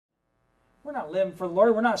We're not living for the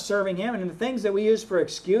Lord. We're not serving Him. And the things that we use for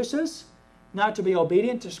excuses not to be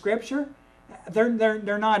obedient to Scripture,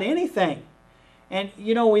 they're not anything. And,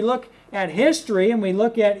 you know, we look at history and we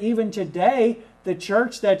look at even today, the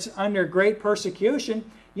church that's under great persecution.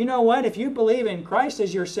 You know what? If you believe in Christ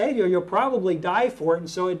as your Savior, you'll probably die for it, and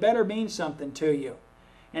so it better mean something to you.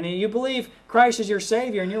 And if you believe Christ is your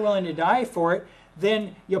Savior and you're willing to die for it,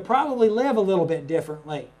 then you'll probably live a little bit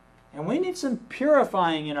differently. And we need some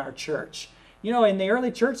purifying in our church. You know, in the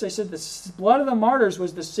early church, they said the blood of the martyrs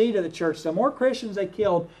was the seed of the church. The more Christians they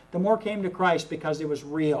killed, the more came to Christ because it was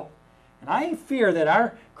real. And I fear that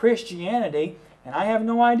our Christianity, and I have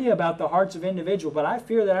no idea about the hearts of individuals, but I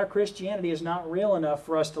fear that our Christianity is not real enough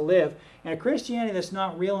for us to live. And a Christianity that's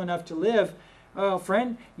not real enough to live,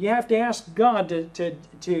 friend, you have to ask God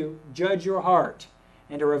to judge your heart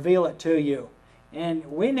and to reveal it to you. And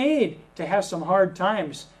we need to have some hard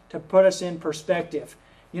times to put us in perspective.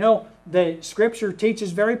 You know, the Scripture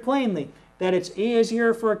teaches very plainly that it's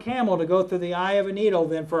easier for a camel to go through the eye of a needle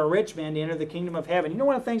than for a rich man to enter the kingdom of heaven. You know,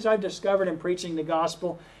 one of the things I've discovered in preaching the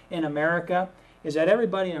gospel in America is that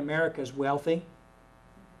everybody in America is wealthy.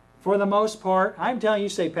 For the most part, I'm telling you,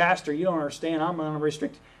 say, Pastor, you don't understand, I'm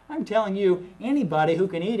unrestricted. I'm telling you, anybody who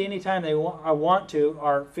can eat anytime they want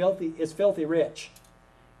to is filthy rich.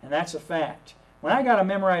 And that's a fact. When I got to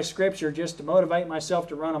memorize Scripture just to motivate myself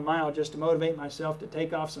to run a mile, just to motivate myself to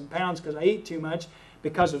take off some pounds because I eat too much,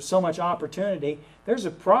 because of so much opportunity, there's a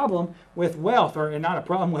problem with wealth, or not a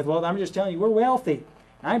problem with wealth. I'm just telling you, we're wealthy.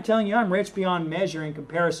 I'm telling you, I'm rich beyond measure in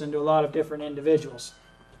comparison to a lot of different individuals.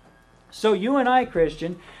 So you and I,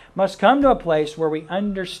 Christian, must come to a place where we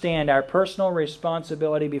understand our personal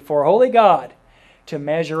responsibility before holy God to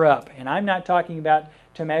measure up. And I'm not talking about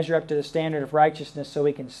to measure up to the standard of righteousness so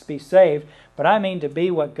we can be saved, but I mean to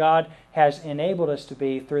be what God has enabled us to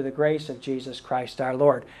be through the grace of Jesus Christ our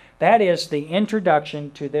Lord. That is the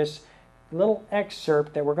introduction to this little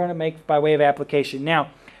excerpt that we're going to make by way of application. Now,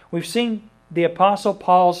 we've seen the Apostle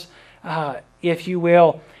Paul's, if you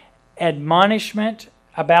will, admonishment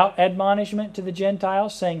to the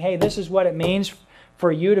Gentiles, saying, hey, this is what it means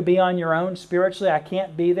for you to be on your own spiritually. I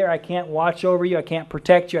can't be there. I can't watch over you. I can't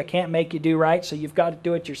protect you. I can't make you do right, so you've got to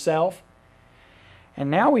do it yourself. And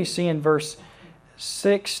now we see in verse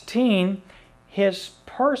 16 his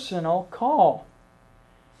personal call.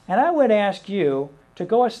 And I would ask you to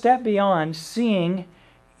go a step beyond seeing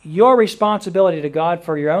your responsibility to God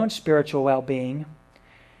for your own spiritual well-being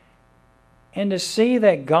and to see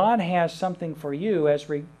that God has something for you as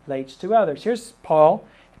relates to others. Here's Paul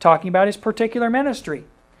talking about his particular ministry.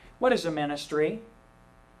 What is a ministry?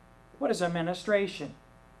 What is a ministration?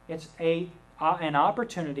 It's an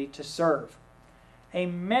opportunity to serve. A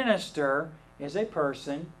minister is a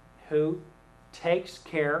person who takes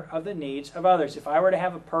care of the needs of others. If I were to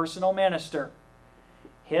have a personal minister,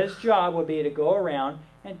 his job would be to go around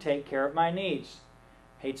and take care of my needs.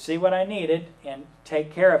 He'd see what I needed and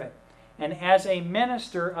take care of it. And as a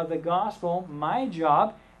minister of the gospel, my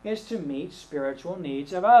job is to meet spiritual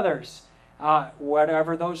needs of others,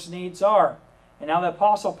 whatever those needs are. And now the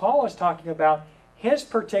Apostle Paul is talking about his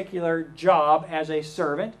particular job as a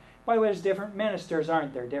servant. By the way, there's different ministers,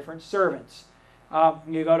 aren't there? Different servants.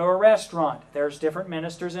 You go to a restaurant. There's different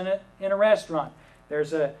ministers in a restaurant.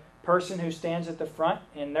 There's a person who stands at the front,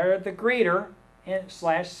 and they're the greeter /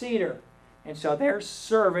 seater. And so their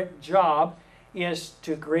servant job is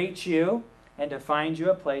to greet you and to find you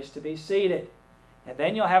a place to be seated. And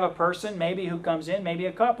then you'll have a person maybe who comes in, maybe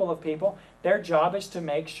a couple of people. Their job is to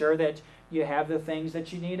make sure that you have the things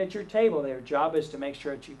that you need at your table. Their job is to make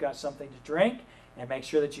sure that you've got something to drink and make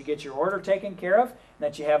sure that you get your order taken care of and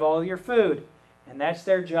that you have all your food. And that's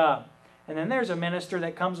their job. And then there's a minister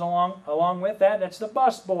that comes along with that. That's the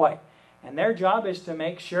busboy. And their job is to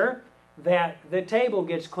make sure that the table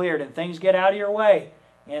gets cleared and things get out of your way.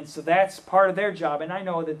 And so that's part of their job. And I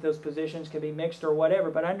know that those positions can be mixed or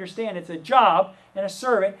whatever, but understand it's a job and a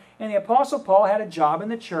servant. And the Apostle Paul had a job in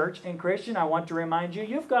the church. And Christian, I want to remind you,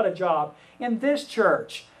 you've got a job in this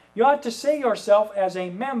church. You ought to see yourself as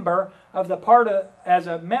a member of the body, as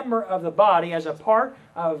a part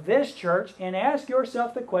of this church, and ask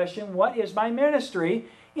yourself the question, what is my ministry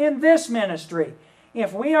in this ministry?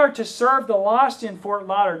 If we are to serve the lost in Fort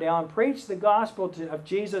Lauderdale and preach the gospel of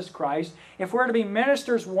Jesus Christ, if we're to be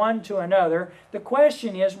ministers one to another, the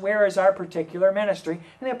question is, where is our particular ministry?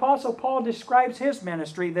 And the Apostle Paul describes his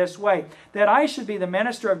ministry this way, that I should be the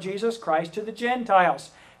minister of Jesus Christ to the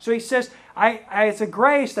Gentiles. So he says, it's a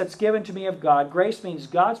grace that's given to me of God. Grace means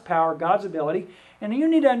God's power, God's ability. And you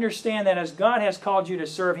need to understand that as God has called you to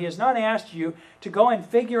serve, He has not asked you to go and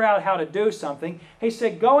figure out how to do something. He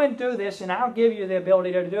said, go and do this and I'll give you the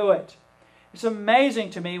ability to do it. It's amazing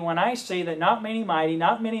to me when I see that not many mighty,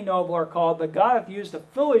 not many noble are called, but God hath used the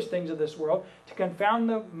foolish things of this world to confound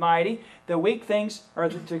the mighty, the weak things, or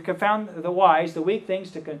to confound the wise, the weak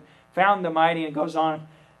things to confound the mighty, and it goes on.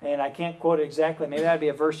 And I can't quote it exactly. Maybe that'd be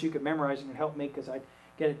a verse you could memorize and help me, because I'd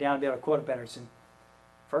get it down and be able to quote it better. It's in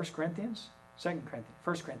 1 Corinthians? 2 Corinthians?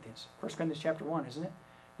 1 Corinthians. 1 Corinthians chapter 1, isn't it?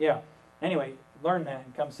 Yeah. Anyway, learn that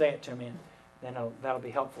and come say it to me, and then that'll be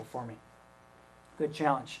helpful for me. Good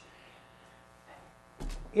challenge.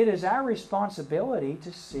 It is our responsibility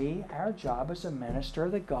to see our job as a minister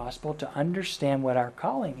of the gospel, to understand what our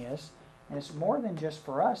calling is. And it's more than just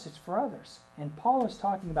for us, it's for others. And Paul is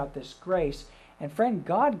talking about this grace. And friend,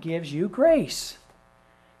 God gives you grace.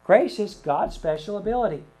 Grace is God's special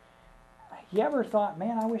ability. You ever thought,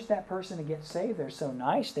 man, I wish that person would get saved. They're so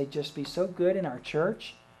nice. They'd just be so good in our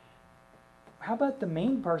church. How about the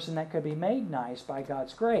mean person that could be made nice by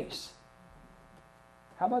God's grace?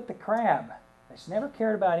 How about the crab that's never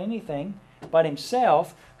cared about anything but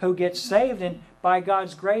himself, who gets saved and by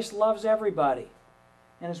God's grace loves everybody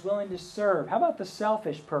and is willing to serve? How about the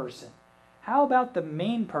selfish person? How about the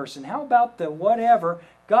mean person? How about the whatever?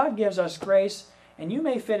 God gives us grace, and you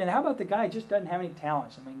may fit in. How about the guy who just doesn't have any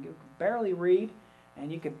talents? I mean, you can barely read,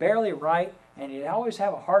 and you can barely write, and you always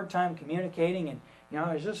have a hard time communicating, and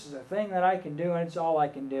it's just a thing that I can do, and it's all I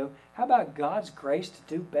can do. How about God's grace to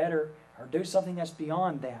do better or do something that's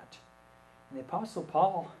beyond that? And the Apostle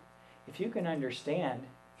Paul, if you can understand,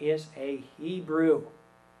 is a Hebrew.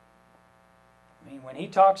 I mean, when he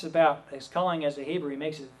talks about his calling as a Hebrew, he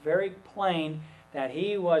makes it very plain that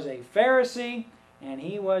he was a Pharisee and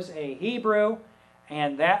he was a Hebrew,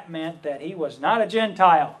 and that meant that he was not a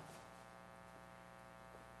Gentile.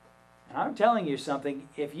 And I'm telling you something,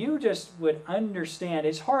 if you just would understand,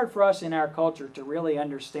 it's hard for us in our culture to really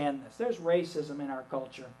understand this. There's racism in our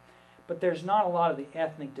culture, but there's not a lot of the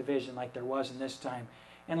ethnic division like there was in this time.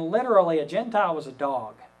 And literally, a Gentile was a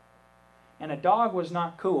dog. And a dog was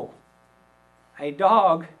not cool. A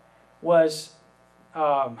dog was,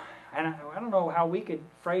 and I don't know how we could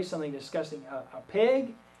phrase something disgusting. A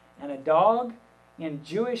pig and a dog in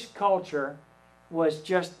Jewish culture was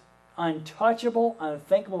just untouchable,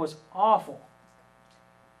 unthinkable, was awful.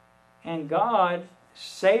 And God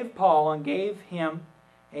saved Paul and gave him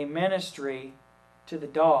a ministry to the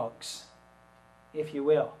dogs, if you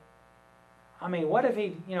will. I mean, what if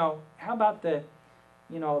he, how about the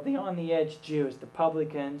on-the-edge Jews, the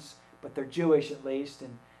publicans, but they're Jewish at least,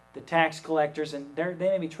 and the tax collectors, and they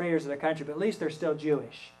may be traitors of their country, but at least they're still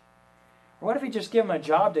Jewish. Or what if he just gave them a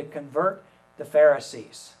job to convert the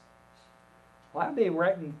Pharisees? Well, that'd be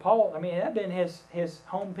right in Paul. I mean, that'd been his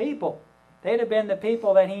home people. They'd have been the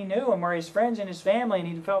people that he knew and were his friends and his family, and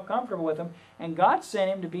he felt comfortable with them. And God sent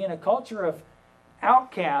him to be in a culture of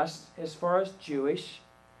outcasts as far as Jewish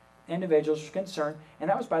individuals are concerned, and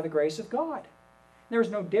that was by the grace of God. There was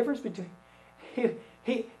no difference between...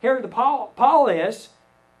 Here Paul is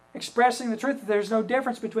expressing the truth that there's no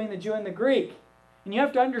difference between the Jew and the Greek. And you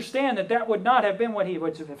have to understand that that would not have been what he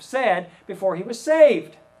would have said before he was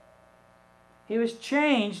saved. He was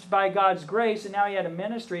changed by God's grace, and now he had a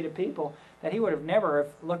ministry to people that he would have never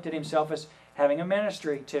have looked at himself as having a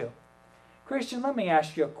ministry to. Christian, let me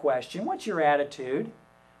ask you a question. What's your attitude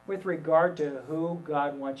with regard to who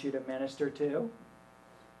God wants you to minister to?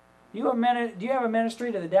 Do you have a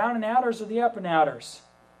ministry to the down and outers or the up and outers?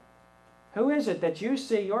 Who is it that you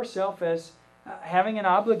see yourself as having an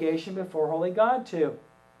obligation before holy God to? You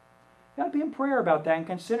got to be in prayer about that and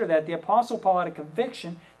consider that. The Apostle Paul had a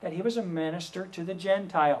conviction that he was a minister to the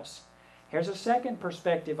Gentiles. Here's a second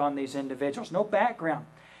perspective on these individuals. No background.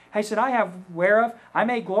 He said, I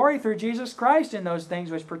may glory through Jesus Christ in those things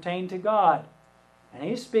which pertain to God. And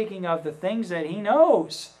he's speaking of the things that he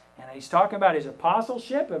knows. And he's talking about his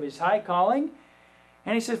apostleship, of his high calling.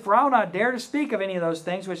 And he says, for I will not dare to speak of any of those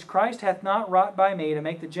things which Christ hath not wrought by me to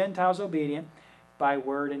make the Gentiles obedient by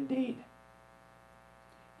word and deed.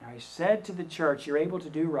 Now he said to the church, you're able to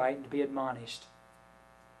do right and to be admonished.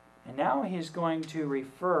 And now he's going to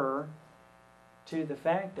refer to the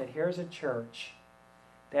fact that here's a church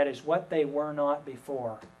that is what they were not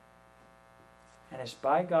before. And it's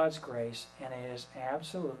by God's grace, and it is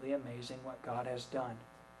absolutely amazing what God has done.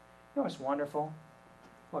 You know what's wonderful?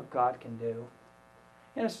 What God can do.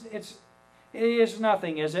 And it is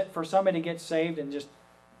nothing, is it, for somebody to get saved and just,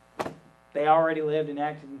 they already lived and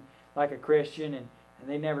acted like a Christian, and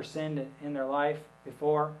they never sinned in their life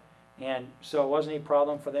before, and so it wasn't any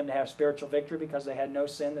problem for them to have spiritual victory because they had no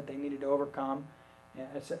sin that they needed to overcome.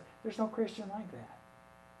 There's no Christian like that.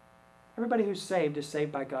 Everybody who's saved is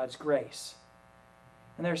saved by God's grace.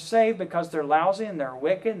 And they're saved because they're lousy and they're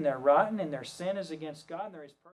wicked and they're rotten and their sin is against God and they're His